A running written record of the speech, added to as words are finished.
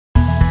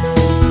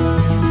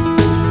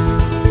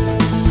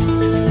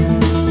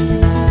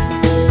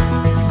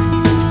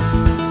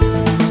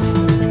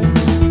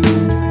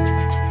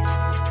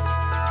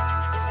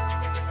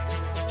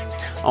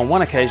On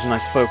one occasion I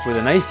spoke with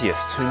an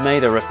atheist who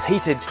made a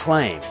repeated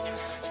claim.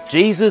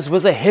 Jesus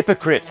was a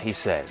hypocrite, he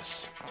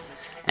says.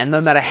 And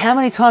no matter how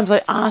many times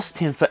I asked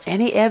him for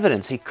any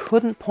evidence, he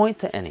couldn't point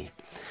to any.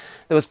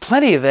 There was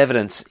plenty of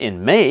evidence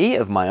in me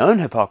of my own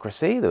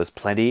hypocrisy. There was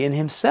plenty in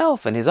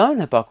himself and his own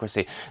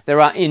hypocrisy. There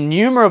are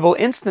innumerable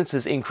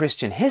instances in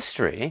Christian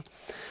history,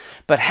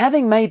 but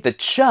having made the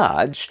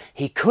charge,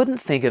 he couldn't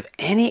think of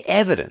any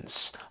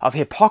evidence of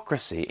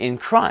hypocrisy in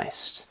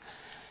Christ.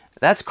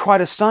 That's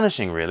quite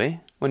astonishing, really.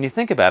 When you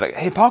think about it,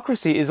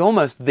 hypocrisy is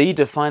almost the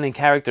defining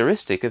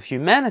characteristic of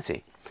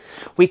humanity.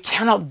 We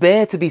cannot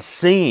bear to be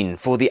seen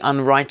for the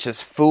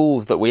unrighteous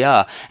fools that we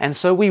are, and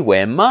so we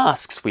wear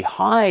masks, we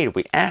hide,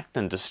 we act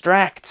and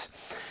distract.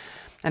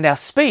 And our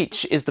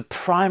speech is the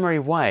primary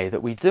way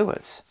that we do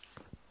it.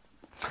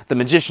 The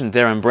magician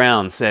Derren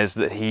Brown says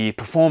that he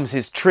performs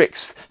his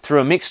tricks through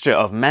a mixture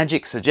of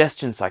magic,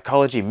 suggestion,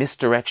 psychology,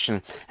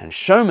 misdirection, and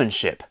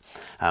showmanship.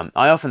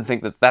 I often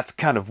think that that's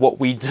kind of what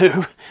we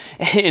do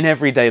in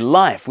everyday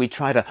life. We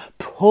try to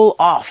pull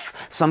off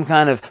some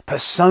kind of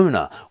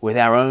persona with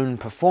our own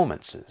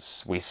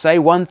performances. We say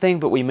one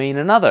thing, but we mean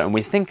another, and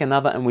we think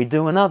another, and we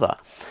do another.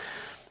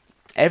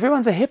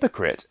 Everyone's a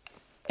hypocrite,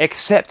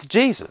 except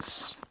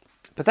Jesus.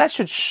 But that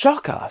should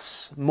shock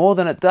us more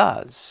than it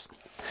does.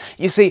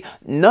 You see,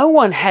 no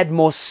one had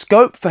more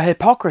scope for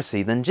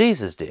hypocrisy than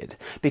Jesus did,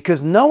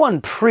 because no one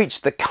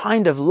preached the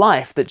kind of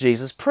life that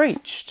Jesus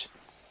preached.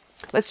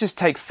 Let's just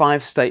take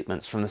 5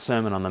 statements from the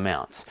Sermon on the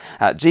Mount.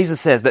 Jesus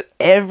says that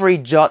every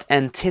jot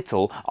and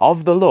tittle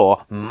of the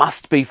law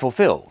must be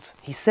fulfilled.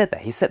 He said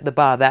that. He set the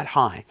bar that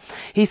high.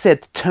 He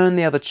said, turn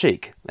the other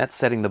cheek. That's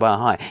setting the bar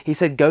high. He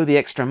said, go the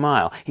extra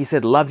mile. He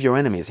said, love your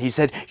enemies. He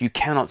said, you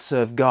cannot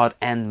serve God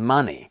and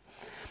money.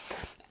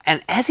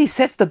 And as he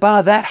sets the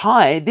bar that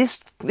high, this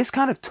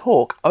kind of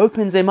talk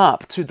opens him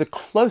up to the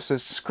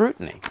closest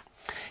scrutiny.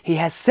 He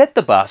has set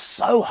the bar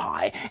so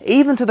high,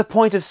 even to the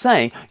point of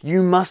saying,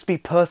 you must be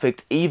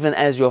perfect even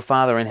as your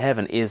Father in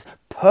heaven is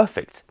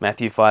perfect.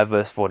 Matthew 5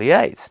 verse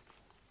 48.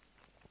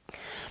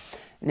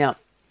 Now,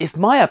 if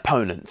my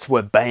opponents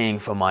were baying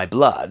for my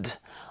blood,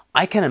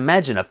 I can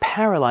imagine a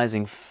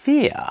paralyzing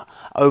fear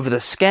over the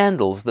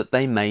scandals that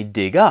they may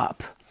dig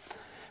up.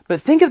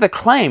 But think of the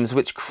claims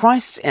which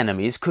Christ's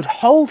enemies could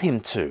hold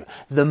him to.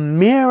 The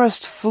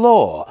merest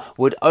flaw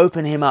would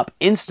open him up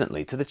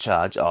instantly to the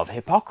charge of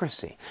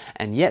hypocrisy.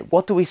 And yet,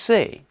 what do we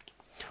see?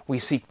 We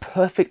see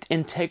perfect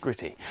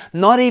integrity.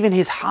 Not even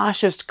his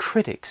harshest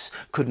critics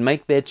could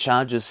make their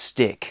charges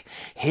stick.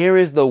 Here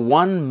is the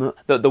one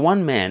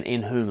man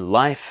in whom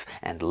life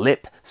and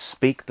lip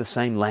speak the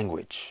same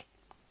language.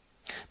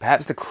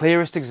 Perhaps the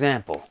clearest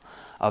example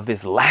of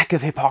this lack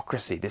of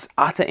hypocrisy, this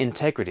utter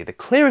integrity, the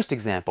clearest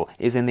example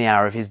is in the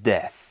hour of his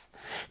death.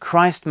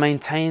 Christ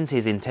maintains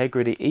his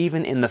integrity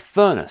even in the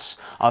furnace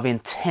of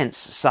intense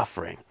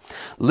suffering.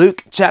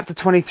 Luke chapter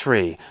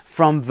 23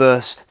 from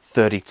verse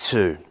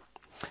 32.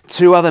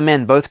 2 other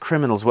men, both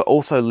criminals, were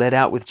also led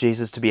out with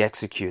Jesus to be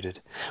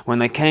executed. When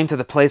they came to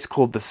the place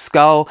called the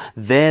Skull,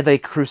 there they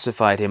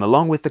crucified him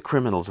along with the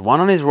criminals, one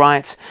on his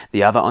right,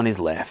 the other on his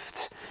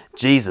left.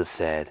 Jesus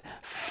said,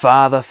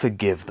 Father,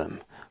 forgive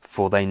them,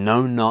 for they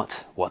know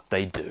not what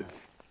they do.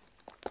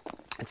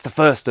 It's the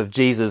first of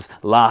Jesus'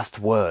 last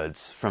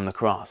words from the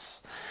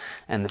cross.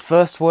 And the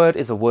first word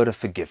is a word of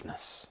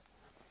forgiveness.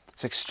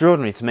 It's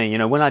extraordinary to me.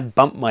 When I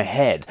bump my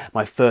head,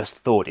 my first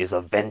thought is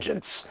of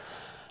vengeance.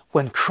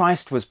 When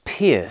Christ was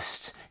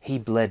pierced, he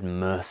bled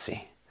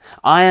mercy.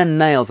 Iron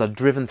nails are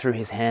driven through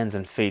his hands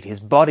and feet.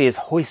 His body is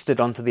hoisted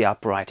onto the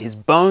upright. His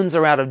bones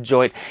are out of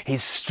joint.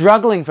 He's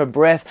struggling for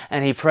breath,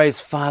 and he prays,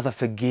 Father,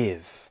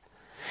 forgive.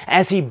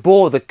 As he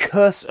bore the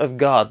curse of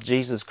God,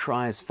 Jesus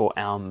cries for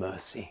our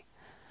mercy.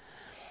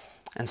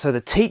 And so the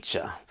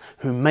teacher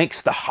who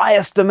makes the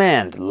highest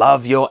demand,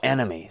 love your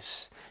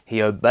enemies,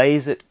 he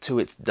obeys it to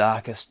its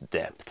darkest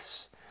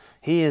depths.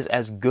 He is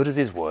as good as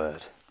his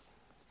word.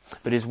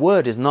 But his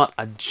word is not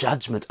a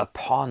judgment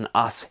upon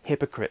us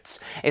hypocrites.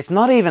 It's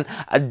not even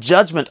a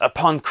judgment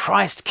upon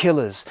Christ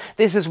killers.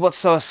 This is what's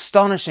so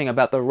astonishing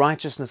about the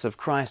righteousness of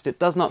Christ. It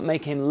does not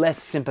make him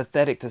less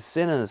sympathetic to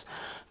sinners,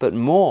 but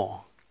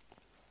more.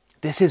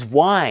 This is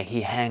why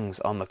he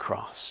hangs on the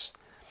cross.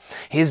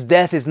 His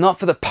death is not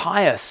for the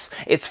pious,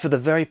 it's for the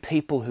very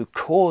people who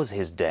cause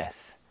his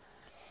death.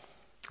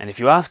 And if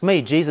you ask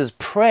me, Jesus'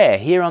 prayer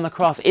here on the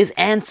cross is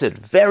answered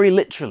very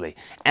literally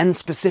and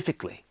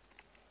specifically.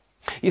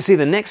 You see,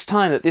 the next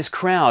time that this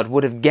crowd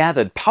would have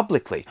gathered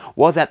publicly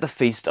was at the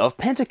Feast of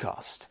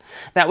Pentecost.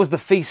 That was the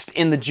feast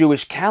in the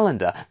Jewish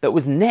calendar that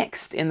was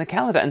next in the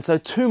calendar. And so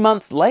 2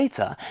 months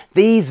later,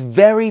 these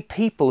very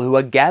people who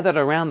are gathered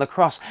around the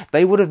cross,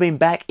 they would have been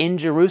back in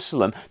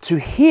Jerusalem to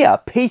hear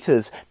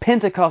Peter's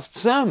Pentecost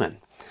sermon.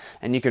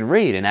 And you can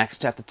read in Acts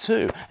chapter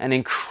 2 an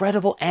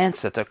incredible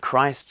answer to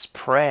Christ's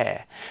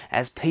prayer.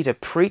 As Peter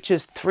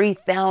preaches,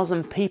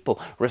 3,000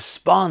 people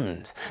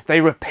respond. They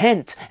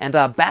repent and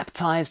are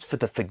baptized for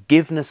the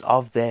forgiveness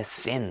of their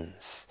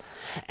sins.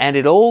 And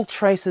it all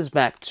traces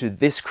back to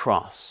this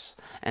cross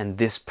and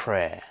this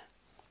prayer.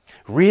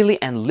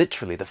 Really and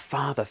literally, the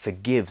Father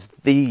forgives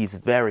these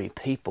very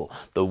people,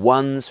 the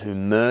ones who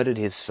murdered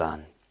his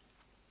son.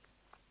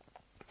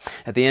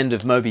 At the end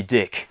of Moby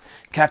Dick,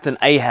 Captain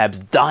Ahab's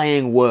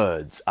dying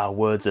words are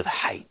words of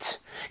hate.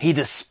 He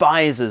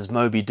despises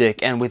Moby Dick,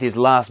 and with his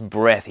last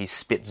breath he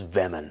spits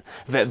venom.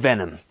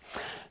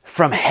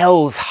 From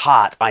hell's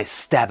heart I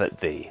stab at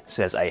thee,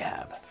 says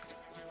Ahab.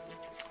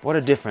 What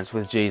a difference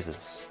with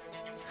Jesus.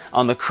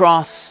 On the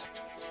cross,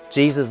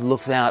 Jesus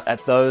looks out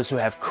at those who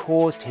have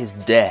caused his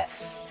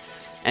death,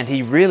 and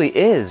he really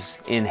is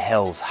in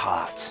hell's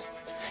heart.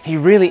 He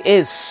really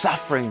is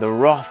suffering the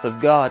wrath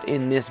of God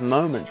in this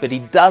moment, but he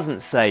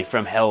doesn't say,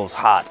 from hell's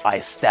heart I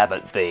stab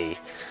at thee.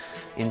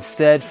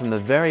 Instead, from the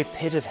very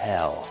pit of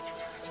hell,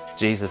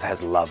 Jesus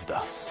has loved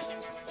us.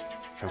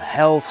 From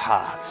hell's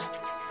heart,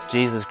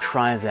 Jesus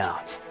cries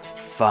out,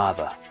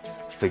 Father,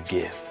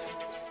 forgive.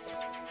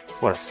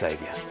 What a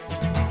Saviour.